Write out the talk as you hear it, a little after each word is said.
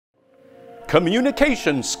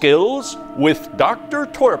Communication Skills with Dr.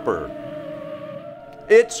 Torpor.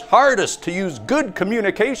 It's hardest to use good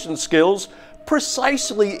communication skills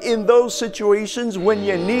precisely in those situations when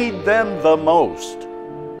you need them the most.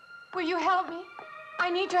 Will you help me? I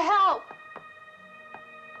need your help.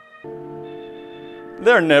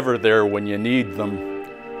 They're never there when you need them.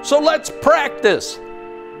 So let's practice.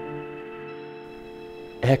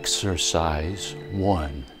 Exercise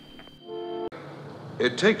 1.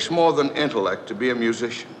 It takes more than intellect to be a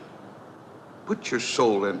musician. Put your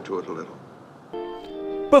soul into it a little.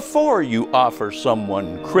 Before you offer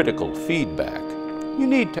someone critical feedback, you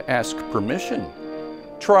need to ask permission.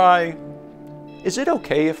 Try, is it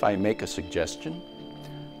okay if I make a suggestion?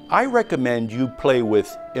 I recommend you play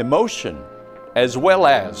with emotion as well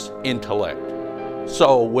as intellect.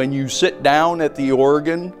 So when you sit down at the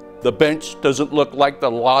organ, the bench doesn't look like the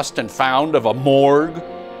lost and found of a morgue.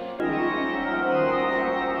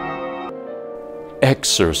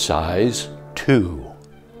 Exercise 2.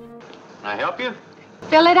 Can I help you?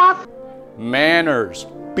 Fill it up. Manners.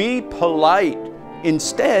 Be polite.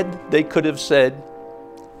 Instead, they could have said,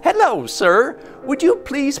 "Hello, sir. Would you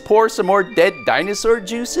please pour some more dead dinosaur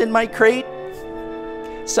juice in my crate?"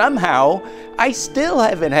 Somehow, I still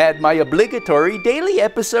haven't had my obligatory daily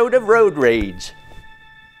episode of road rage.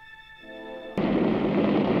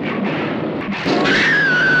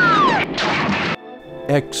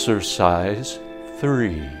 Exercise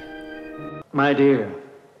 3. My dear,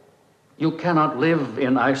 you cannot live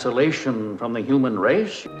in isolation from the human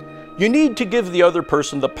race. You need to give the other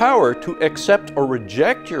person the power to accept or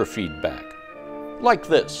reject your feedback. Like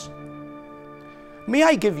this. May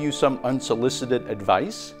I give you some unsolicited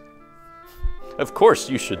advice? Of course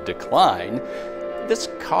you should decline. This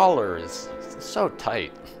collar is so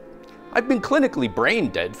tight. I've been clinically brain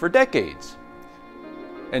dead for decades.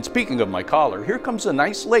 And speaking of my collar, here comes a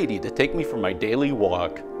nice lady to take me for my daily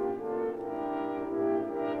walk.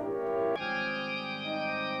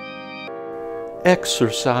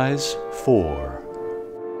 Exercise 4.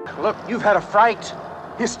 Look, you've had a fright.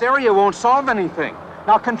 Hysteria won't solve anything.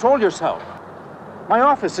 Now control yourself. My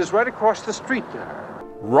office is right across the street there.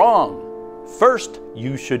 Wrong. First,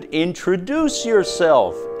 you should introduce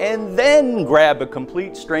yourself and then grab a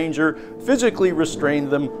complete stranger, physically restrain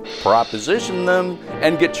them, proposition them,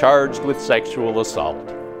 and get charged with sexual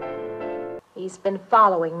assault. He's been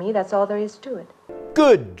following me, that's all there is to it.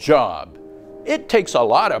 Good job. It takes a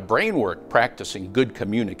lot of brain work practicing good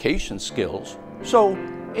communication skills, so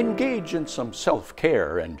engage in some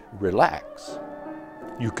self-care and relax.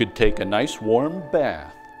 You could take a nice warm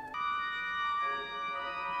bath.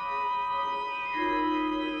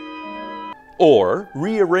 Or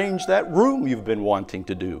rearrange that room you've been wanting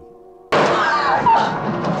to do.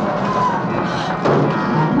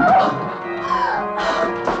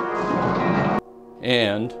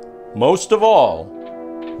 And most of all,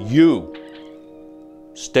 you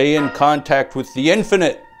stay in contact with the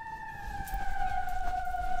infinite.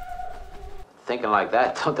 Thinking like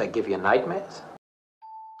that, don't that give you nightmares?